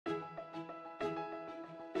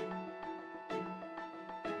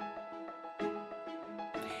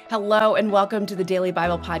Hello, and welcome to the Daily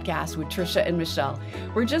Bible Podcast with Tricia and Michelle.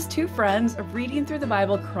 We're just two friends reading through the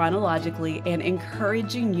Bible chronologically and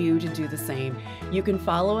encouraging you to do the same. You can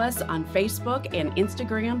follow us on Facebook and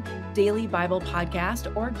Instagram, Daily Bible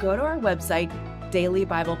Podcast, or go to our website,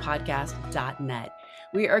 dailybiblepodcast.net.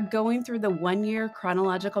 We are going through the 1-year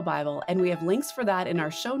chronological Bible, and we have links for that in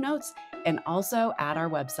our show notes and also at our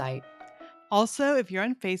website. Also, if you're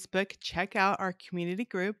on Facebook, check out our community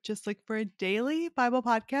group. Just look for a daily Bible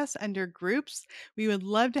podcast under groups. We would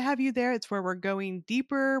love to have you there. It's where we're going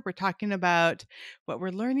deeper. We're talking about what we're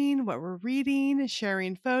learning, what we're reading,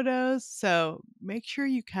 sharing photos. So make sure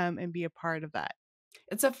you come and be a part of that.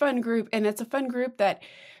 It's a fun group, and it's a fun group that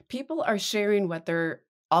people are sharing what they're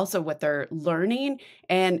learning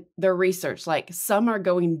and their research. Like, some are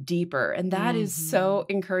going deeper, and that is so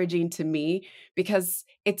Mhm. encouraging to me because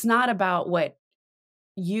it's not about what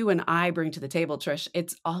you and I bring to the table, Trish.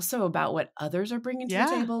 It's also about what others are bringing to the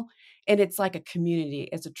Yeah. table, and it's like a community.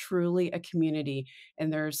 It's a truly a community,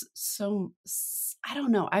 and there's I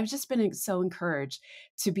don't know. I've just been so encouraged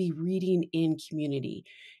to be reading in community.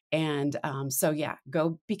 And so, yeah,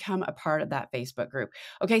 go become a part of that Facebook group.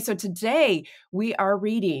 Okay, so today we are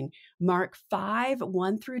reading Mark 5,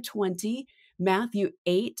 1 through 20, Matthew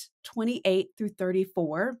 8, 28 through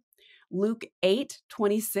 34, Luke 8,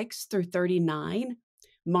 26 through 39,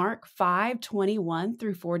 Mark 5, 21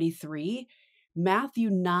 through 43, Matthew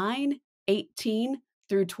 9, 18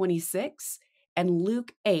 through 26, and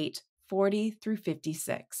Luke 8, 40 through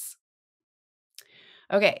 56.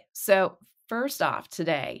 Okay, so first off,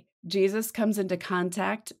 today, Jesus comes into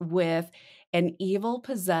contact with an evil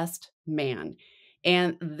possessed man.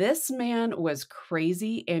 And this man was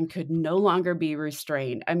crazy and could no longer be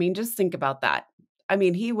restrained. I mean, just think about that. I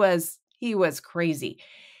mean, he was crazy.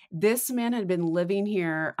 This man had been living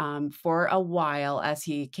here for a while as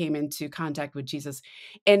he came into contact with Jesus,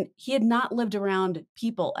 and he had not lived around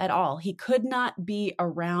people at all. He could not be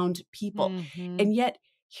around people. Mhm. And yet,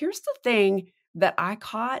 here's the thing that I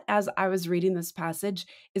caught as I was reading this passage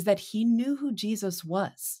is that he knew who Jesus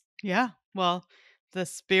was. Yeah. Well, the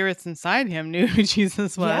spirits inside him knew who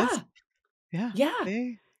Jesus was. Yeah, Yeah. yeah.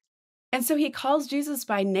 They And so he calls Jesus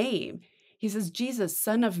by name. He says, Jesus,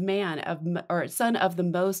 son of man, or son of the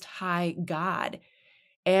most high God.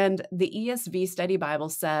 And the ESV Study Bible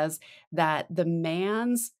says that the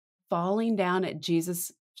man's falling down at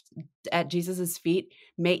Jesus's feet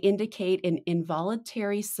may indicate an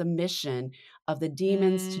involuntary submission of the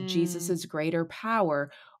demons to Mm. Jesus's greater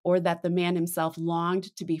power, or that the man himself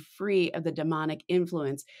longed to be free of the demonic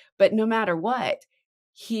influence. But no matter what,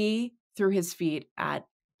 he threw his feet at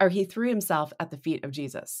or he threw himself at the feet of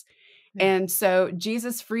Jesus. Yeah. And so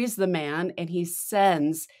Jesus frees the man and he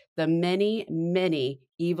sends the many, many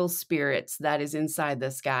evil spirits that is inside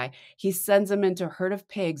this guy. He sends them into a herd of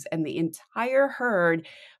pigs, and the entire herd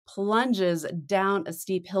plunges down a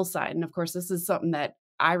steep hillside. And of course, this is something that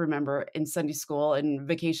I remember in Sunday school and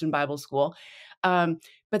vacation Bible school. Um,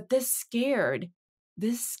 but this scared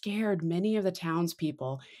many of the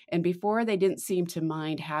townspeople. And before, they didn't seem to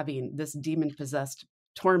mind having this demon possessed,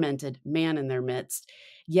 tormented man in their midst.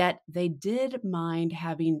 Yet they did mind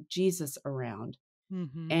having Jesus around.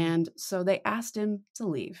 Mhm. And so they asked him to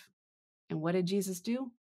leave. And what did Jesus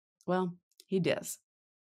do? Well, he does.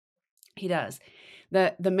 He does.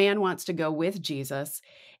 The man wants to go with Jesus,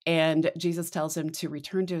 and Jesus tells him to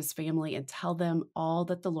return to his family and tell them all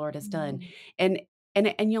that the Lord has done. Mm. And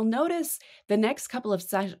and you'll notice the next couple of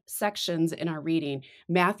sections in our reading,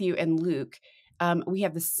 Matthew and Luke, we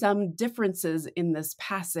have some differences in this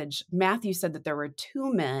passage. Matthew said that there were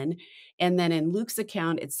two men, and then in Luke's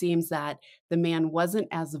account, it seems that the man wasn't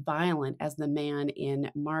as violent as the man in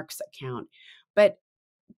Mark's account.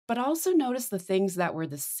 But also notice the things that were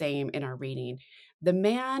the same in our reading. The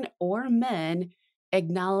man or men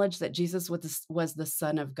acknowledged that Jesus was the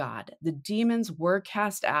Son of God. The demons were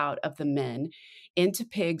cast out of the men into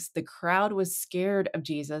pigs. The crowd was scared of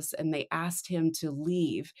Jesus and they asked him to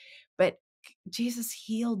leave. But Jesus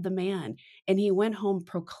healed the man and he went home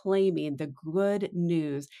proclaiming the good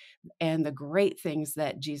news and the great things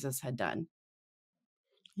that Jesus had done.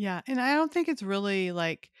 Yeah, and I don't think it's really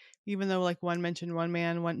like even though like one mentioned one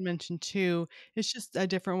man, one mentioned two, it's just a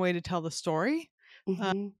different way to tell the story.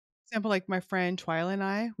 Mhm. Example, like my friend Twyla and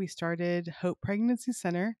I, we started Hope Pregnancy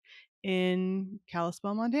Center in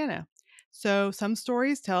Kalispell, Montana. So some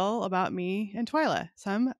stories tell about me and Twyla.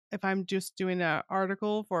 Some, if I'm just doing an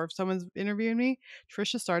article for if someone's interviewing me,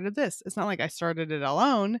 Tricia started this. It's not like I started it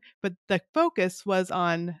alone, but the focus was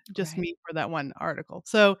on just Right. me for that one article.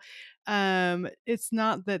 So it's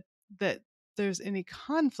not that there's any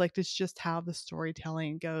conflict. It's just how the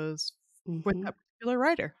storytelling goes with Mhm. that popular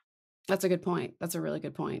writer. That's a good point. That's a really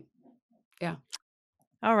good point. Yeah.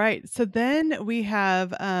 All right. So then we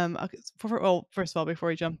have okay, well, first of all, before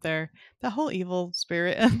we jump there, the whole evil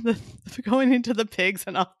spirit and the going into the pigs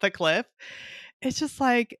and off the cliff. It's just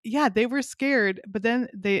like, yeah, they were scared, but then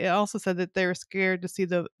they also said that they were scared to see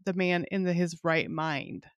the man in his right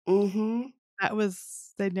mind. Mhm. That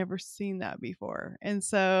was they'd never seen that before. And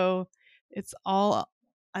so it's all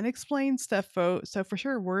unexplained stuff, so for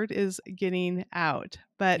sure word is getting out.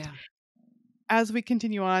 But Yeah. as we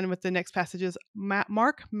continue on with the next passages,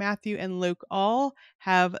 Mark, Matthew, and Luke all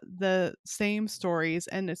have the same stories,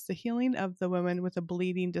 and it's the healing of the woman with a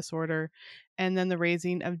bleeding disorder and then the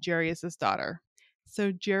raising of Jairus' daughter.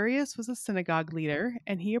 So, Jairus was a synagogue leader,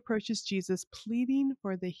 and he approaches Jesus pleading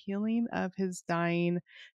for the healing of his dying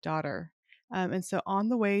daughter. And so, on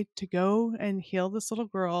the way to go and heal this little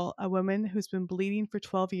girl, a woman who's been bleeding for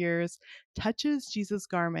 12 years touches Jesus'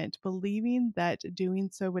 garment, believing that doing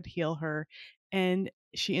so would heal her, and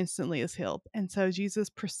she instantly is healed. And so Jesus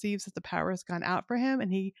perceives that the power has gone out for him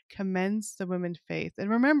and he commends the woman's faith. And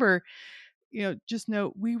remember, just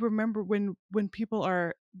know we remember when people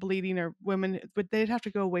are bleeding or women, but they'd have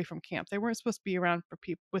to go away from camp. They weren't supposed to be around for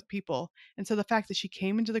with people. And so the fact that she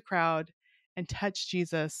came into the crowd and touched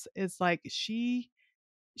Jesus is like she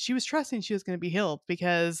was trusting she was going to be healed,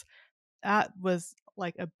 because that was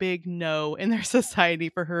like a big no in their society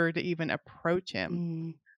for her to even approach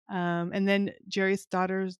him. Mm. And then Jerry's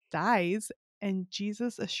daughter dies, and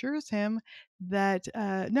Jesus assures him that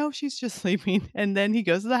no, she's just sleeping. And then he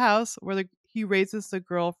goes to the house where he raises the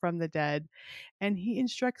girl from the dead, and he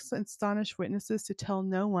instructs astonished witnesses to tell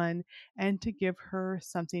no one and to give her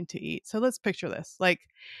something to eat. So let's picture this: like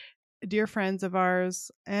dear friends of ours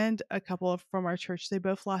and a couple from our church, they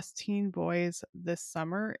both lost teen boys this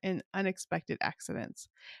summer in unexpected accidents.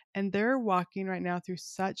 And they're walking right now through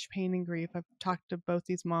such pain and grief. I've talked to both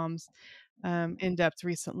these moms in depth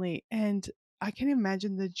recently, and I can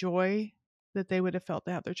imagine the joy that they would have felt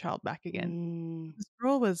to have their child back again. Mm. This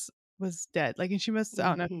girl was dead. Like, and she must, I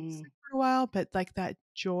don't know, Mhm. sick for a while, but like that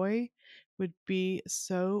joy would be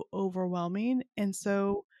so overwhelming. And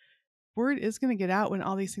so word is gonna get out when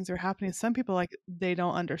all these things are happening. Some people, like, they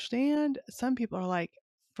don't understand. Some people are like,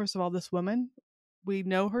 first of all, this woman, we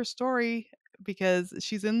know her story because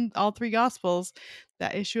she's in all 3 gospels,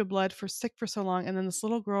 that issue of blood for sick for so long, and then this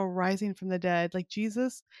little girl rising from the dead. Like,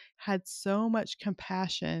 Jesus had so much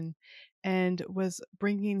compassion and was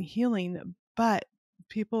bringing healing, but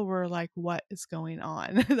people were like, "What is going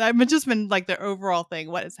on?" I've just been like the overall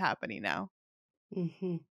thing, what is happening now?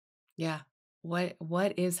 Mhm. Yeah.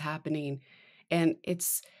 What is happening? And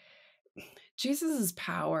it's Jesus's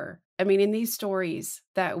power. I mean, in these stories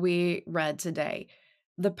that we read today,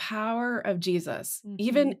 the power of Jesus,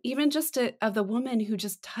 Mhm. even just of the woman who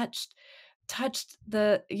just touched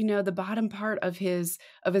the, the bottom part of his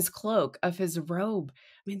cloak, of his robe.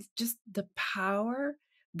 I mean, just the power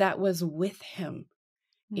that was with him.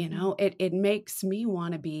 Mhm. It makes me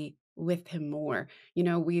want to be with him more. You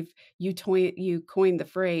coined the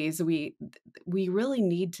phrase, we really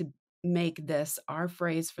need to make this our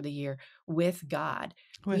phrase for the year: with God.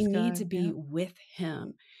 We With need to God, be yeah. with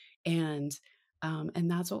him. And and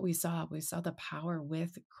that's what we saw. We saw the power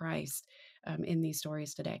with Christ in these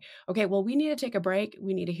stories today. Okay, well, we need to take a break.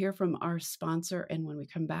 We need to hear from our sponsor. And when we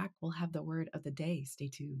come back, we'll have the word of the day. Stay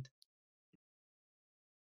tuned.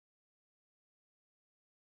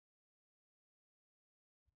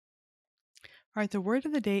 All right, the word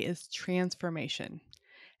of the day is transformation.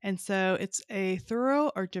 And so it's a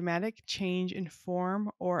thorough or dramatic change in form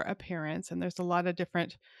or appearance. And there's a lot of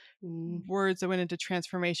different Mm. words that went into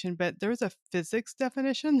transformation, but there was a physics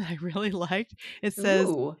definition that I really liked. It says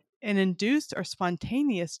Ooh. an induced or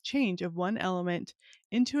spontaneous change of one element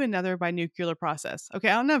into another by nuclear process. Okay,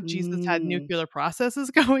 I don't know if Jesus had Mm. nuclear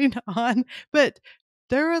processes going on, but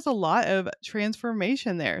there is a lot of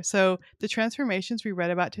transformation there. So the transformations we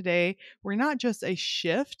read about today were not just a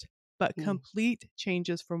shift, but Mm. complete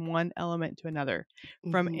changes from one element to another,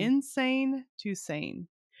 from Mhm. insane to sane,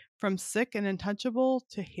 from sick and untouchable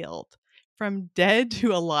to healed, from dead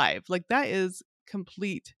to alive. Like, that is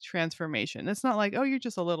complete transformation. It's not like, oh, you're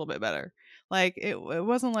just a little bit better. Like, it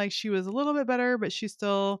wasn't like she was a little bit better, but she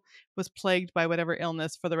still was plagued by whatever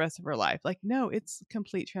illness for the rest of her life. Like, no, it's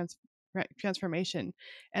complete transformation.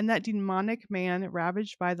 And that demonic man,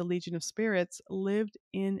 ravaged by the legion of spirits, lived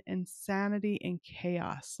in insanity and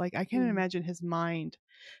chaos. Like, I can't Mm. imagine his mind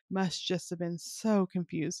must just have been so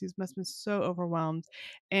confused. He must have been so overwhelmed.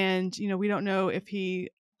 And, we don't know if he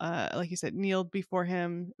like you said, kneeled before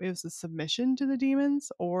him. It was a submission to the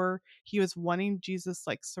demons, or he was wanting Jesus,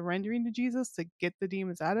 like surrendering to Jesus to get the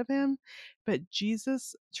demons out of him. But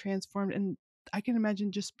Jesus transformed, and I can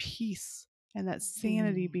imagine just peace and that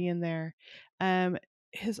sanity Mm, being there. Um,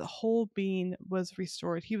 his whole being was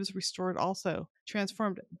restored. He was restored also,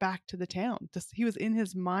 transformed back to the town. Just, he was in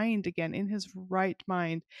his mind again, in his right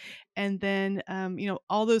mind. And then,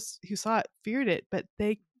 all those who saw it feared it, but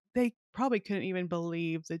they probably couldn't even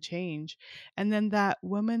believe the change. And then that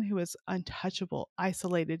woman who was untouchable,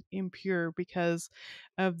 isolated, impure because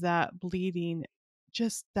of that bleeding,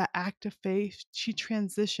 just that act of faith, she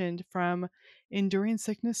transitioned from enduring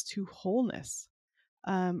sickness to wholeness.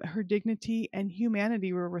 Her dignity and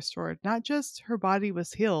humanity were restored. Not just her body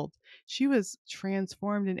was healed, she was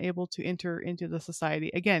transformed and able to enter into the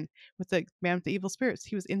society. Again, with the man with the evil spirits,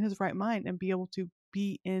 he was in his right mind and be able to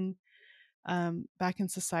be in back in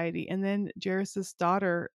society. And then Jairus's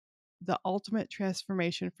daughter, the ultimate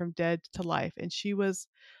transformation from dead to life, and she was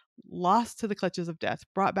lost to the clutches of death,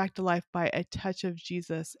 brought back to life by a touch of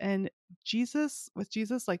Jesus. And with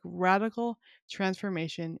Jesus, like radical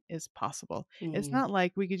transformation is possible. It's mm. not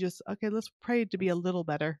like we could just, okay, let's pray to be a little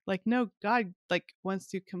better. Like, no, God like wants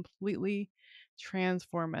to completely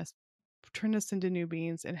transform us, turn us into new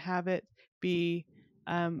beings, and have it be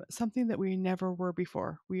something that we never were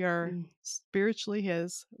before. We are Mm. spiritually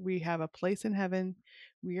His. We have a place in heaven.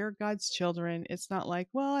 We are God's children. It's not like,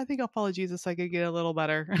 well, I think I'll follow Jesus so I could get a little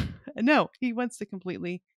better. No, He wants to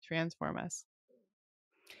completely transform us.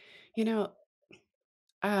 You know,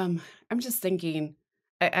 Um, I'm just thinking,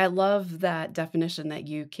 I love that definition that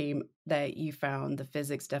you found, the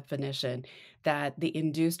physics definition, that the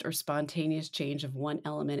induced or spontaneous change of one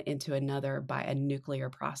element into another by a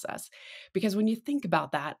nuclear process. Because when you think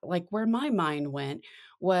about that, like where my mind went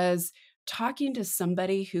was talking to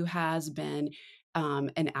somebody who has been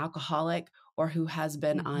an alcoholic or who has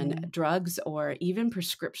been on Mhm. drugs or even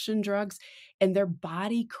prescription drugs, and their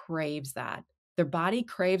body craves that. Their body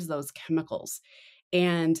craves those chemicals,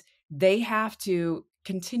 and they have to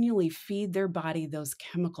continually feed their body those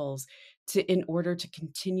chemicals to in order to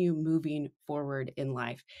continue moving forward in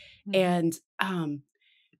life. Mhm. And um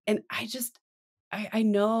and I just I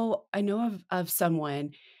know of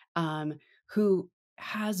someone um who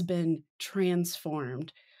has been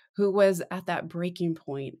transformed, who was at that breaking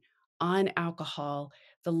point on alcohol.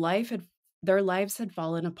 Their lives had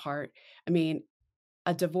fallen apart. I mean,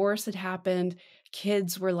 a divorce had happened.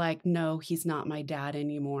 Kids were like, "No, he's not my dad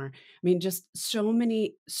anymore." I mean, just so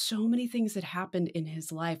many things had happened in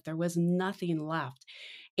his life. There was nothing left.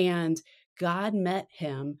 And God met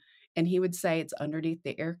him, and he would say it's underneath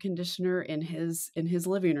the air conditioner in his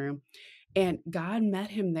living room. And God met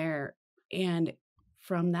him there. And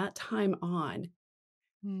from that time on,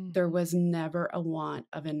 there Mhm. was never a want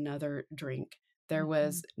of another drink. There Mhm.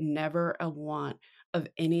 was never a want of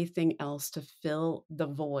anything else to fill the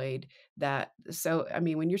void that so I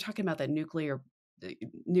mean, when you're talking about that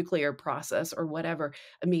nuclear process or whatever,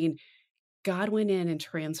 I mean, God went in and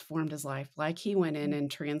transformed his life, like he went in Mhm. and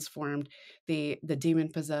transformed the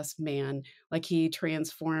demon-possessed man, like he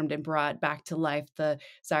transformed and brought back to life the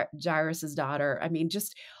Jairus's daughter. I mean,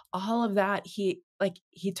 just all of that, he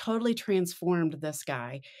totally transformed this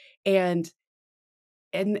guy. And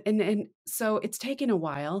and so it's taken a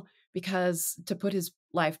while because to put his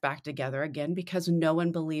life back together again, because no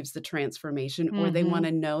one believes the transformation or they Mhm.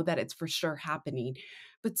 wanna know that it's for sure happening.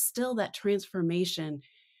 But still that transformation,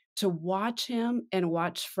 to watch him and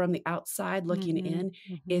watch from the outside looking Mhm. in,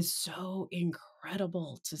 Mhm. is so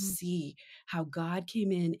incredible to Mhm. see how God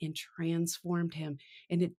came in and transformed him.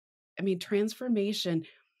 And I mean, transformation,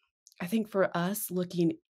 I think for us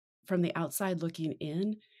looking from the outside looking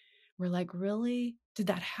in, we're like, "Really? Did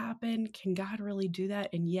that happen? Can God really do that?"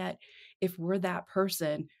 And yet, if we're that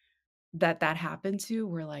person that happened to,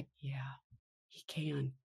 we're like, "Yeah, he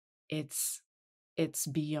can." It's it's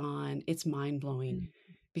mind-blowing Mhm.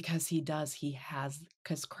 because he has,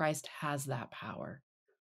 because Christ has that power.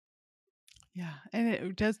 Yeah, and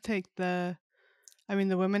it does take the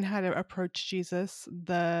women had to approach Jesus.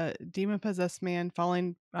 The demon-possessed man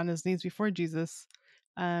falling on his knees before Jesus,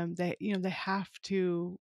 they have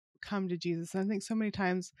to come to Jesus. And I think so many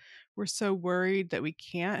times we're so worried that we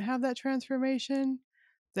can't have that transformation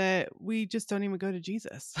that we just don't even go to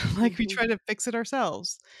Jesus. Like we Mhm, try to fix it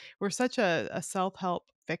ourselves. We're such a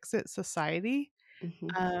self-help fix-it society,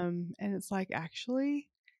 mhm, and it's like, actually,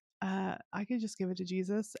 I could just give it to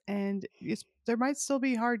Jesus, and there might still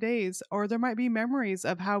be hard days, or there might be memories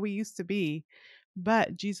of how we used to be,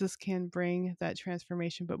 but Jesus can bring that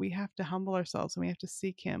transformation. But we have to humble ourselves, and we have to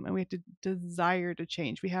seek Him, and we have to desire to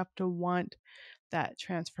change. We have to want that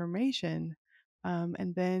transformation.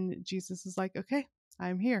 And then Jesus is like, okay,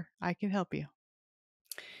 I'm here. I can help you.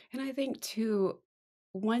 And I think too,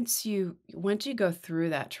 once you go through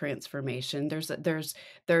that transformation,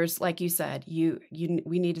 there's like you said,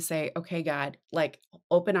 we need to say, okay, God, like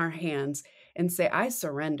open our hands and say, I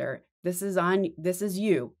surrender. This is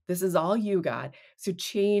you. This is all you, God. So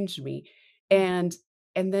change me. Mhm.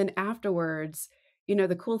 And then afterwards,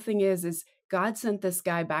 the cool thing is God sent this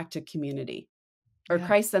guy back to community, or Yeah.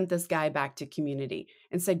 Christ sent this guy back to community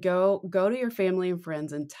and said, go to your family and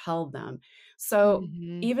friends and tell them. So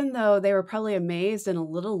Hmm. even though they were probably amazed and a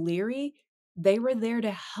little leery, they were there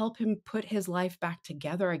to help him put his life back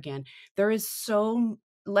together again. There is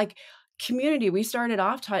like community. We started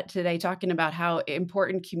off today talking about how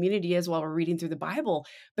important community is while we're reading through the Bible,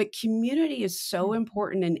 but community is so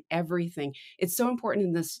important in everything. It's so important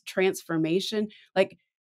in this transformation. Like,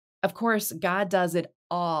 of course, God does it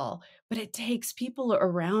all, but it takes people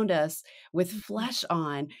around us with Mhm. flesh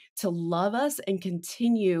on to love us and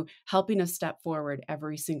continue helping us step forward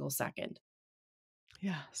every single second.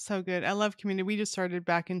 Yeah, so good. I love community. We just started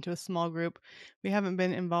back into a small group. We haven't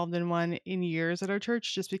been involved in one in years at our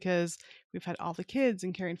church just because we've had all the kids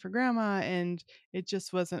and caring for grandma, and it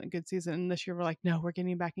just wasn't a good season. And this year we're like, no, we're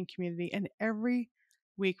getting back in community. And every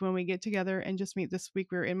week when we get together and just meet, this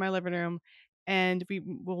week we were in my living room and we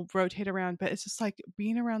will rotate around, but it's just like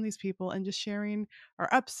being around these people and just sharing our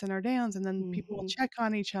ups and our downs, and then people will Mhm, check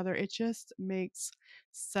on each other. It just makes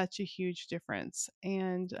such a huge difference.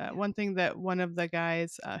 And yeah. one thing that one of the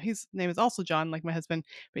guys, his name is also John, like my husband,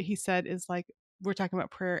 but he said is like, we're talking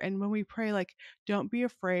about prayer. And when we pray, like, don't be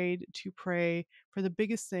afraid to pray for the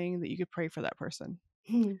biggest thing that you could pray for that person.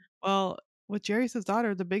 Hmm. Well, with Jairus'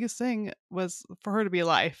 daughter, the biggest thing was for her to be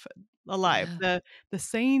alive. Alive. Yeah. The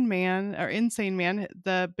sane man or insane man,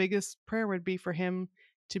 the biggest prayer would be for him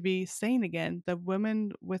to be sane again. The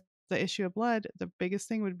woman with the issue of blood, the biggest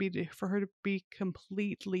thing would be for her to be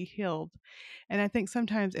completely healed. And I think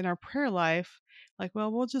sometimes in our prayer life, like,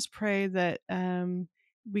 well, we'll just pray that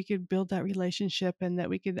we could build that relationship and that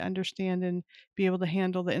we could understand and be able to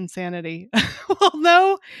handle the insanity. Well,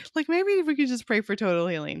 no, like maybe if we could just pray for total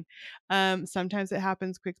healing. Sometimes it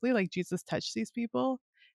happens quickly, like Jesus touched these people.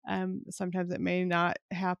 Sometimes it may not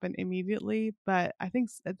happen immediately, but I think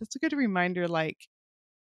that's a good reminder. Like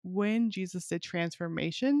when Jesus did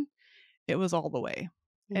transformation, it was all the way,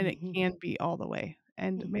 and it Mhm, can be all the way.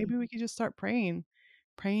 And mhm. maybe we could just start praying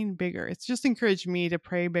bigger. It's just encouraged me to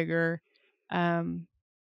pray bigger um,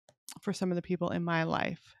 for some of the people in my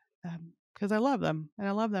life because I love them and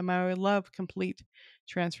I love them. I would love complete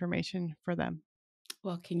transformation for them.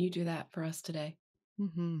 Well, can you do that for us today?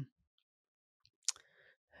 Hmm.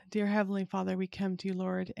 Dear Heavenly Father, we come to you,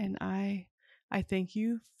 Lord, and I thank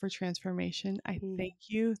you for transformation. I Mm, thank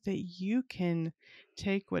you that you can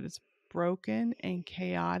take what is broken and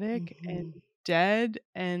chaotic and mhm, dead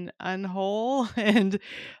and unwhole and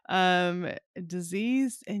um,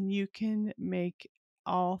 diseased, and you can make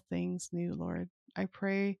all things new, Lord. I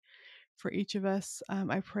pray for each of us.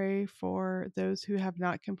 I pray for those who have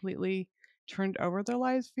not completely turned over their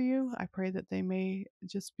lives for you. I pray that they may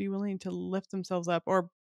just be willing to lift themselves up or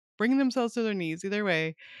bring themselves to their knees, either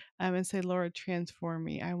way, and say, Lord, transform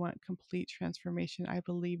me. I want complete transformation. I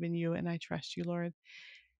believe in you and I trust you, Lord.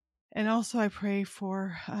 And also, I pray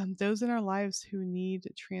for those in our lives who need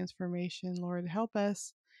transformation, Lord. Help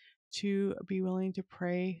us to be willing to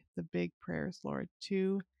pray the big prayers, Lord,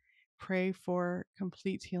 to pray for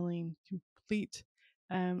complete healing, complete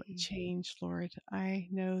mhm, change, Lord. I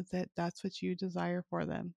know that that's what you desire for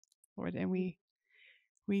them, Lord. And we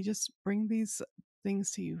just bring these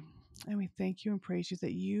things to you. And we thank you and praise you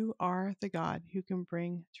that you are the God who can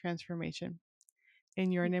bring transformation.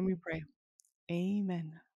 In your name we mhm. pray.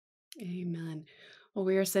 Amen. Amen. Well,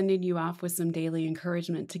 we are sending you off with some daily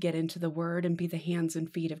encouragement to get into the Word and be the hands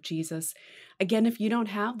and feet of Jesus. Again, if you don't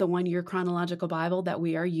have the 1 Year Chronological Bible that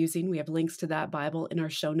we are using, we have links to that Bible in our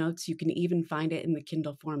show notes. You can even find it in the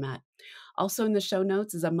Kindle format. Also, in the show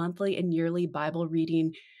notes is a monthly and yearly Bible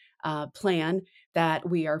reading plan that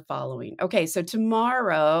we are following. Okay, so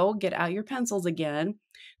tomorrow, get out your pencils again.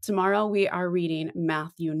 Tomorrow, we are reading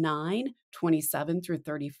Matthew 9:27 through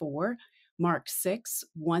 34. Mark 6,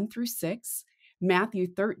 1 through 6, Matthew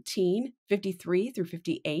 13:53 through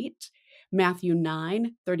 58, Matthew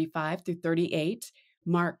 9:35 through 38,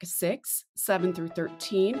 Mark 6, 7 through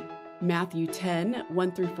 13, Matthew 10,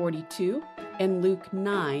 1 through 42, and Luke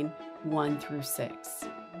 9, 1 through 6.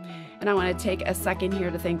 Mm. And I want to take a second here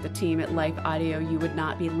to thank the team at LifeAudio. You would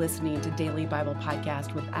not be listening to Daily Bible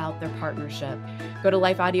Podcast without their partnership. Go to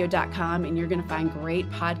lifeaudio.com and you're going to find great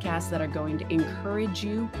podcasts that are going to encourage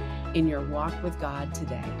you in your walk with God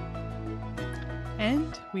today.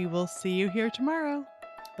 And we will see you here tomorrow.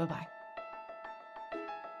 Bye-bye.